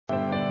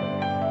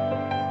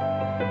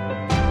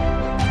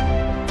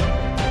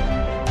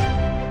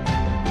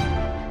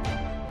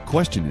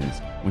question is,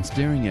 when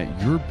staring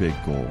at your big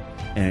goal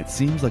and it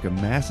seems like a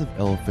massive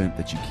elephant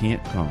that you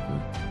can't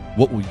conquer,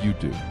 what will you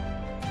do?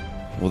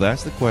 Well,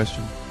 that's the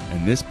question,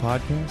 and this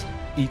podcast,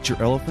 Eat Your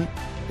Elephant,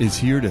 is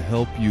here to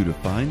help you to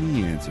find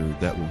the answer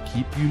that will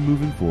keep you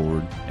moving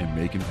forward and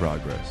making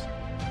progress.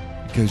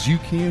 Because you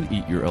can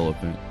eat your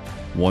elephant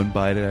one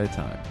bite at a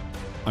time.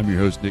 I'm your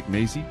host, Nick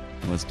Macy,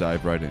 and let's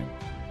dive right in.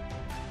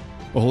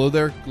 Well, hello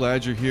there.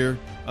 Glad you're here.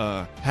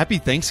 Happy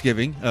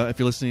Thanksgiving if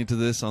you're listening to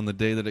this on the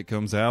day that it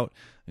comes out.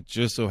 It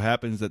just so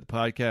happens that the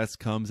podcast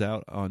comes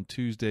out on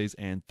Tuesdays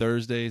and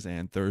Thursday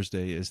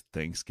is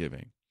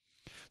Thanksgiving.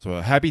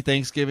 So happy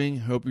Thanksgiving.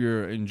 Hope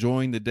you're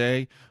enjoying the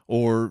day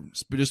or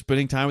just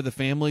spending time with the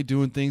family,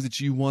 doing things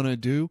that you want to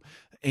do,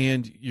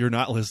 and you're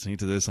not listening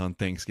to this on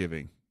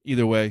Thanksgiving.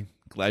 Either way,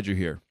 glad you're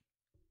here.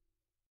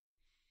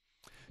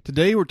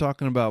 Today we're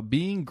talking about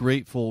being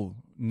grateful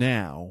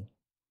now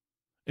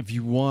if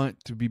you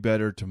want to be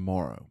better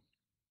tomorrow.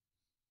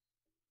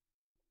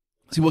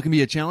 See, what can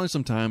be a challenge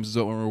sometimes is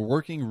that when we're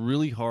working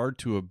really hard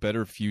to a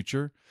better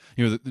future,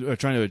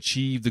 trying to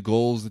achieve the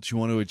goals that you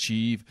want to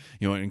achieve,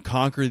 and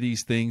conquer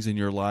these things in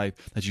your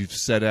life that you've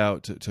set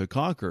out to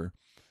conquer.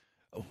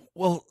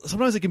 Well,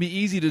 sometimes it can be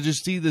easy to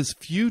just see this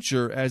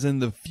future as in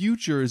the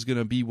future is going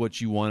to be what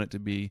you want it to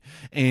be,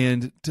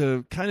 and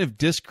to kind of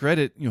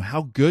discredit,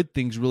 how good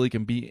things really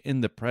can be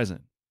in the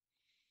present.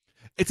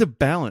 It's a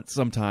balance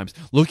sometimes,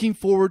 looking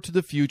forward to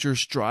the future,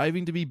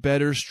 striving to be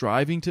better,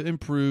 striving to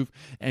improve,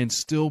 and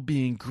still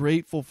being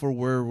grateful for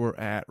where we're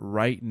at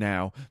right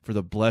now for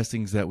the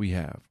blessings that we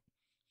have.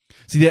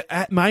 See,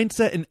 that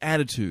mindset and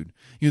attitude,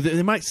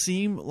 they might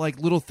seem like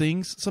little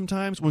things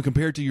sometimes when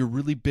compared to your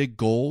really big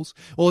goals.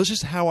 Well, it's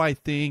just how I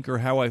think or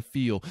how I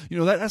feel.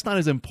 That's not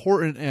as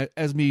important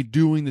as me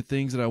doing the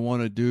things that I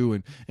want to do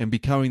and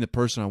becoming the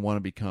person I want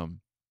to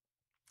become.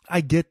 I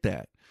get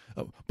that.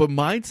 But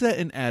mindset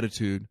and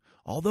attitude,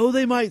 although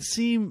they might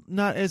seem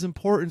not as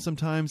important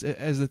sometimes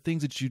as the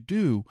things that you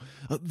do,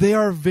 they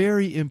are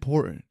very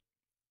important.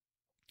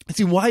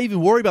 See, why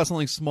even worry about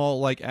something small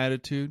like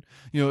attitude?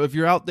 If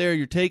you're out there,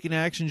 you're taking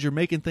actions, you're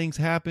making things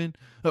happen,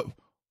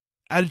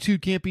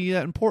 attitude can't be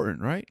that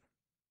important, right?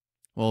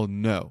 Well,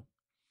 no.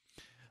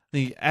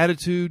 The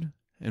attitude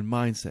and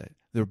mindset,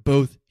 they're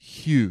both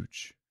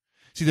huge.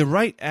 See, the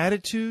right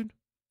attitude,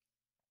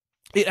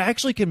 it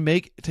actually can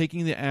make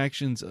taking the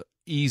actions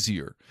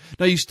easier.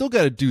 Now, you still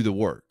got to do the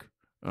work.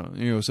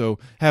 So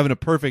having a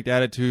perfect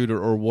attitude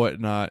or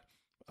whatnot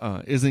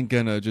isn't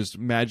going to just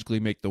magically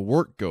make the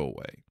work go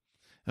away.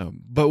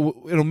 But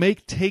it'll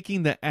make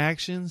taking the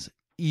actions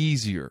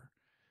easier.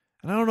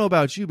 And I don't know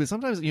about you, but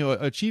sometimes,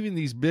 achieving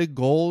these big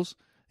goals,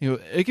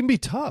 it can be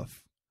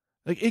tough.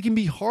 Like, it can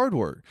be hard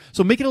work.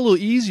 So make it a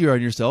little easier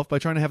on yourself by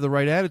trying to have the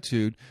right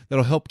attitude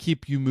that'll help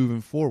keep you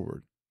moving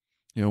forward.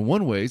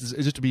 One way is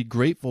just to be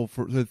grateful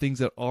for the things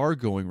that are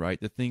going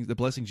right, the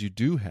blessings you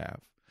do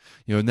have.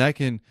 And that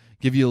can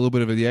give you a little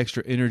bit of the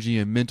extra energy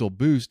and mental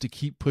boost to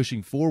keep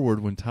pushing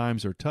forward when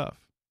times are tough.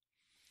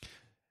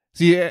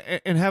 See,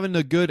 and having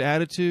a good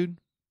attitude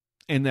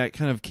and that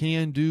kind of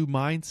can-do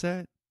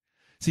mindset,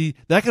 see,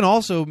 that can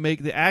also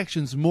make the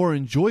actions more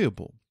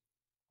enjoyable.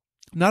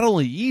 Not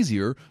only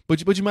easier,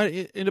 but you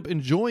might end up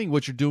enjoying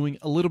what you're doing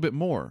a little bit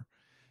more.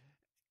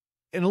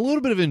 And a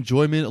little bit of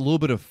enjoyment, a little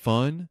bit of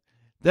fun,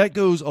 that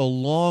goes a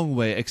long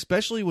way,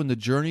 especially when the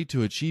journey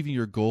to achieving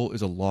your goal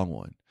is a long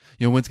one.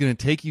 When it's going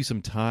to take you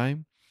some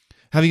time,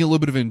 having a little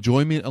bit of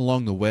enjoyment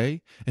along the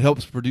way, it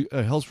helps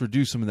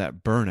reduce some of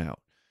that burnout.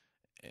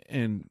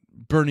 And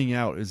burning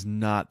out is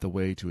not the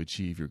way to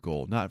achieve your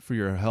goal, not for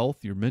your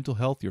health, your mental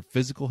health, your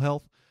physical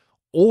health,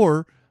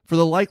 or for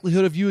the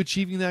likelihood of you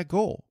achieving that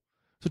goal.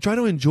 So try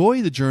to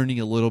enjoy the journey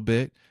a little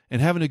bit,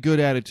 and having a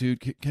good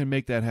attitude can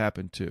make that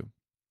happen too.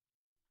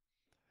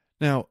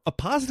 Now, a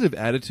positive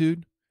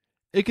attitude,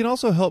 it can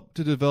also help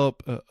to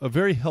develop a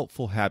very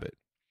helpful habit.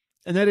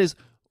 And that is,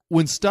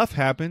 when stuff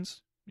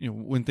happens,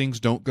 when things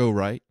don't go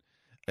right,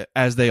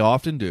 as they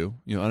often do,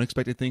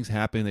 unexpected things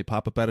happen, they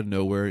pop up out of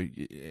nowhere, and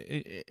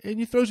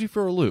it throws you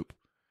for a loop.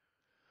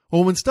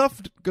 Well, when stuff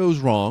goes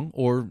wrong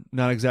or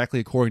not exactly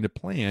according to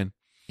plan,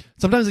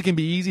 sometimes it can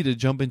be easy to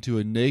jump into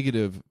a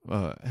negative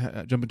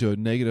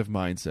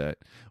mindset,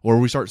 or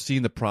we start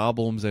seeing the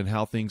problems and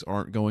how things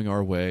aren't going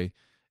our way,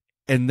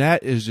 and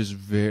that is just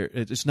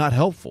it's not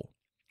helpful.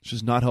 It's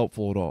just not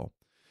helpful at all.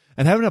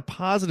 And having a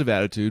positive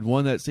attitude,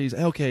 one that says,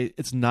 okay,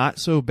 it's not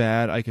so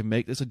bad, I can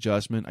make this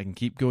adjustment, I can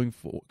keep going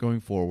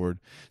forward,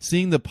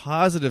 seeing the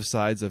positive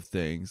sides of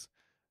things.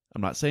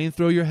 I'm not saying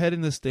throw your head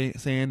in the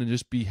sand and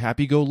just be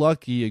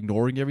happy-go-lucky,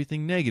 ignoring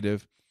everything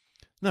negative.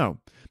 No,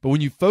 but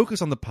when you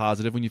focus on the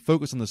positive, when you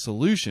focus on the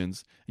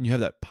solutions, and you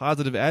have that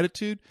positive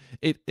attitude,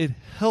 it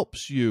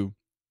helps you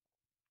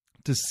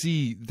to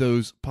see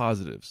those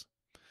positives.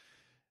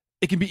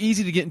 It can be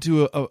easy to get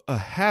into a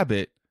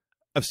habit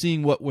of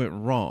seeing what went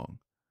wrong.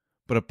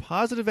 But a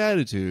positive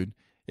attitude,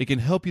 it can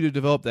help you to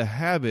develop the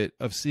habit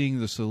of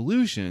seeing the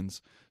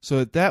solutions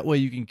so that way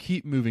you can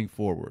keep moving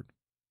forward.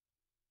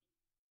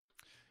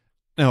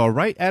 Now, a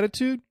right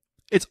attitude,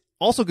 it's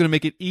also going to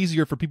make it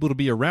easier for people to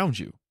be around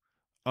you.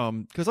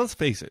 Because let's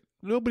face it,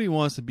 nobody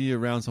wants to be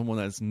around someone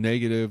that's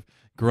negative,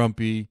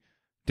 grumpy,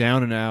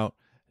 down and out.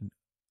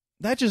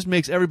 That just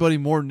makes everybody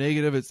more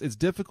negative. It's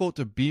difficult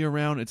to be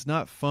around. It's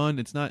not fun.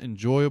 It's not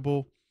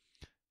enjoyable.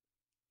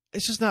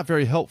 It's just not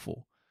very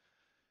helpful.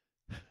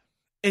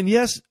 And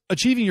yes,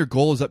 achieving your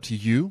goal is up to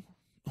you,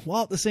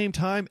 while at the same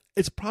time,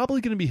 it's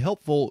probably going to be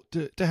helpful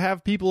to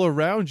have people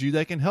around you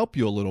that can help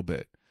you a little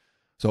bit.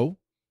 So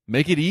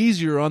make it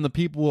easier on the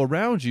people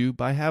around you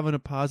by having a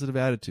positive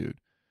attitude.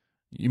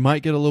 You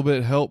might get a little bit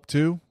of help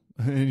too,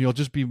 and you'll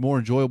just be more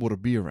enjoyable to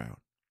be around.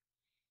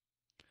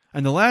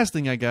 And the last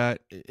thing I got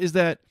is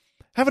that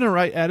having a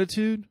right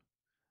attitude,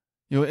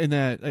 in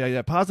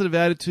that positive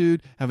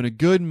attitude, having a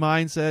good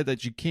mindset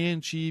that you can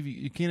achieve,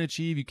 you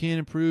can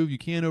improve, you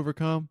can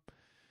overcome.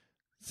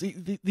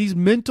 See, these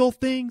mental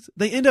things,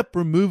 they end up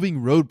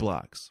removing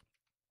roadblocks.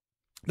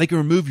 They can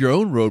remove your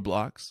own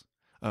roadblocks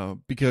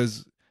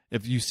because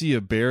if you see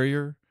a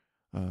barrier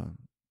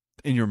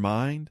in your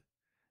mind,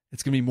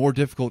 it's going to be more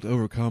difficult to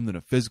overcome than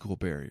a physical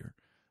barrier.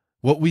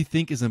 What we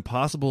think is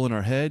impossible in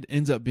our head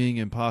ends up being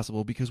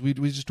impossible because we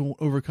just won't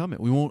overcome it.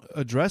 We won't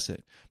address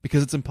it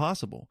because it's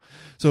impossible.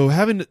 So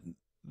having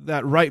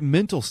that right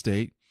mental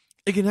state,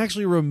 it can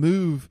actually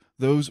remove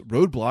those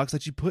roadblocks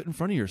that you put in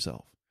front of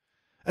yourself.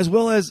 As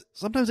well as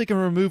sometimes it can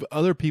remove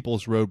other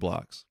people's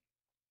roadblocks.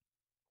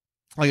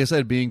 Like I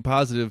said, being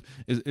positive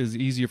is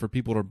easier for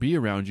people to be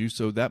around you,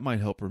 so that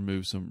might help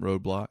remove some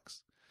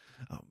roadblocks.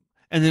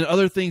 And then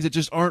other things that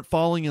just aren't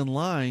falling in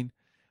line,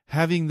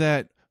 having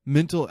that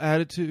mental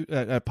attitude,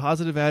 that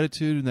positive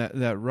attitude,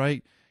 and that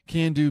right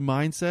can-do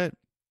mindset,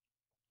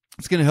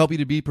 it's going to help you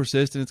to be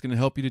persistent. It's going to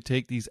help you to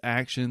take these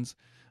actions.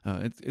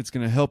 It's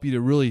going to help you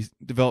to really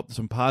develop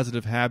some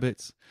positive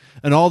habits.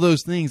 And all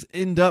those things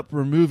end up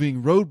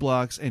removing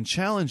roadblocks and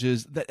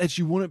challenges that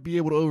you wouldn't be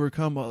able to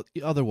overcome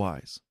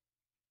otherwise.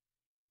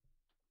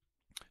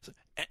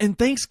 And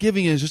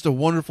Thanksgiving is just a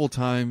wonderful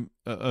time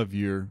of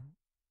year.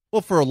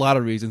 Well, for a lot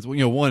of reasons.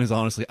 One is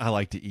honestly, I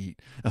like to eat.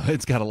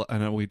 I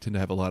know we tend to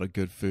have a lot of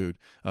good food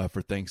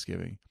for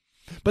Thanksgiving.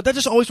 But that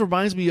just always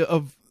reminds me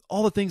of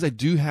all the things I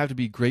do have to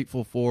be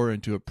grateful for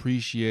and to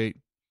appreciate.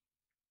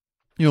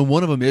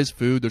 One of them is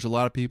food. There's a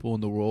lot of people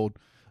in the world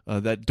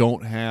that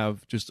don't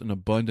have just an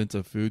abundance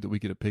of food that we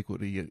get to pick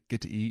what we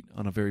get to eat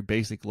on a very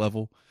basic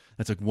level.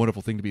 That's a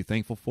wonderful thing to be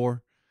thankful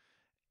for.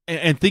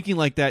 And thinking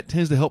like that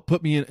tends to help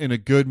put me in a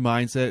good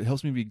mindset. It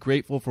helps me be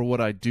grateful for what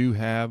I do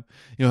have.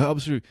 It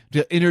helps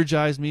to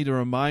energize me, to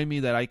remind me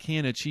that I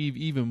can achieve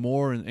even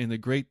more and the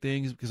great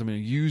things, because I'm going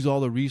to use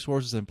all the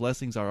resources and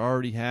blessings I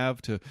already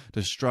have to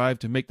strive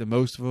to make the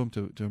most of them,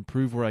 to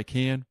improve where I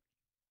can.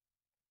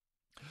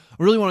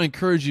 I really want to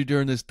encourage you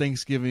during this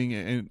Thanksgiving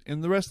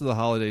and the rest of the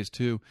holidays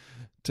too,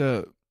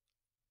 to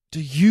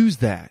use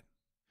that.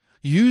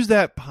 Use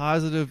that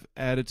positive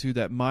attitude,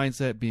 that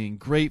mindset, being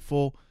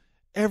grateful,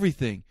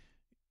 everything.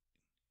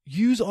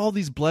 Use all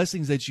these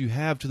blessings that you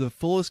have to the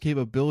fullest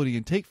capability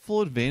and take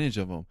full advantage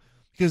of them,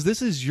 because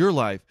this is your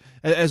life.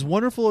 As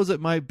wonderful as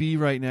it might be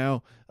right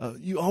now,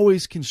 you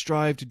always can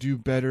strive to do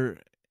better,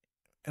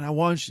 and I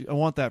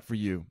want that for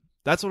you.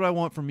 That's what I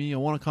want for me. I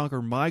want to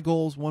conquer my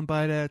goals one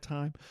bite at a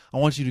time. I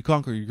want you to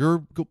conquer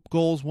your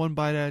goals one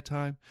bite at a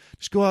time.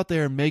 Just go out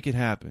there and make it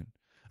happen.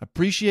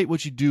 Appreciate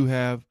what you do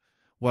have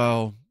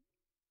while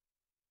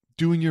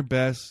doing your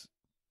best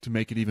to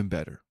make it even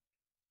better.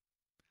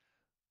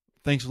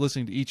 Thanks for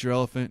listening to Eat Your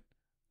Elephant.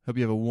 Hope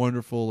you have a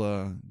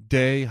wonderful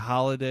day,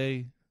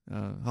 holiday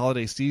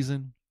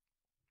season.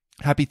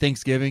 Happy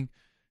Thanksgiving.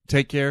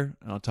 Take care,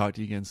 and I'll talk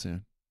to you again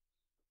soon.